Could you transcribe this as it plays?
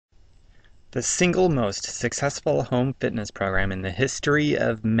The single most successful home fitness program in the history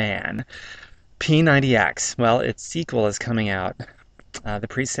of man, P90X. Well, its sequel is coming out. The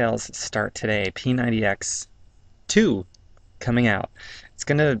pre-sales start today. P90X2 coming out. It's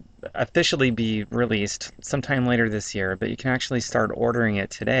going to officially be released sometime later this year, but you can actually start ordering it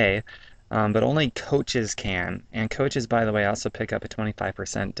today. But only coaches can. And coaches, by the way, also pick up a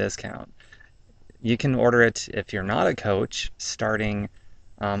 25% discount. You can order it if you're not a coach starting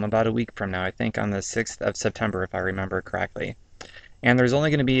about a week from now, I think on the 6th of September, if I remember correctly. And there's only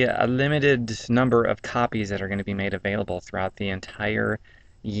going to be a limited number of copies that are going to be made available throughout the entire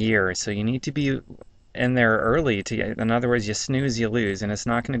year. So you need to be in there early to get, in other words, you snooze, you lose, and it's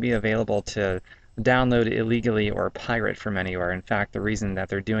not going to be available to download illegally or pirate from anywhere. In fact, the reason that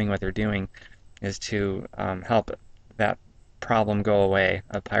they're doing what they're doing is to help that problem go away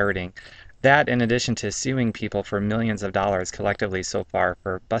of pirating. That, in addition to suing people for millions of dollars collectively so far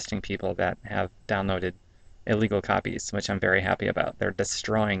for busting people that have downloaded illegal copies, which I'm very happy about. They're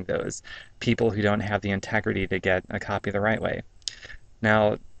destroying those people who don't have the integrity to get a copy the right way.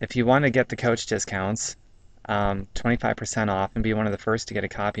 Now, if you want to get the coach discounts, 25% off, and be one of the first to get a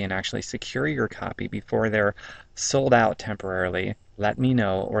copy and actually secure your copy before they're sold out temporarily, let me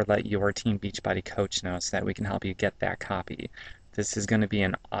know or let your Team Beachbody coach know so that we can help you get that copy. This is going to be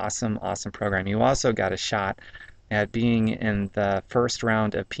an awesome, awesome program. You also got a shot at being in the first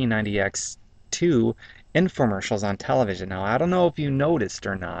round of P90X2 infomercials on television. Now, I don't know if you noticed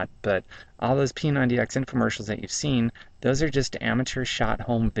or not, but all those P90X infomercials that you've seen, those are just amateur shot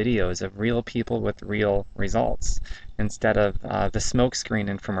home videos of real people with real results instead of the smokescreen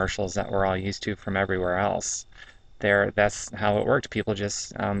infomercials that we're all used to from everywhere else. That's how it worked. People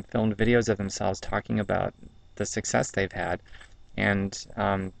just filmed videos of themselves talking about the success they've had. And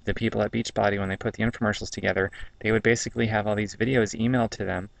the people at Beachbody, when they put the infomercials together, they would basically have all these videos emailed to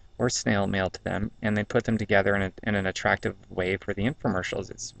them or snail mailed to them, and they'd put them together in an attractive way for the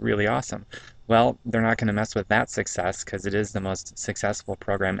infomercials. It's really awesome. Well, they're not going to mess with that success because it is the most successful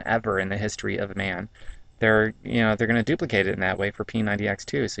program ever in the history of man. They're going to duplicate it in that way for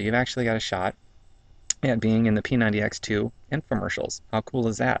P90X2. So you've actually got a shot at being in the P90X2 infomercials. How cool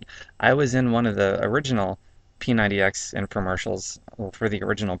is that? I was in one of the original P90X infomercials for the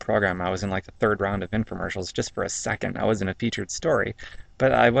original program. I was in like the third round of infomercials just for a second. I was in a featured story,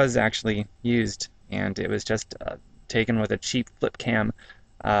 but I was actually used, and it was just taken with a cheap flip cam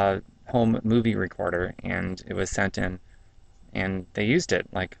home movie recorder, and it was sent in, and they used it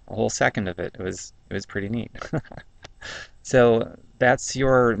like a whole second of it. It was pretty neat. So that's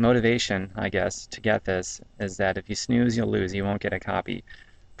your motivation, I guess, to get this, is that if you snooze, you'll lose. You won't get a copy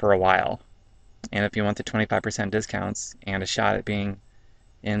for a while. And if you want the 25% discounts and a shot at being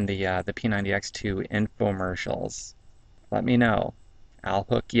in the P90X2 infomercials, let me know. I'll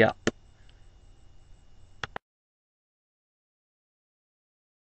hook you up.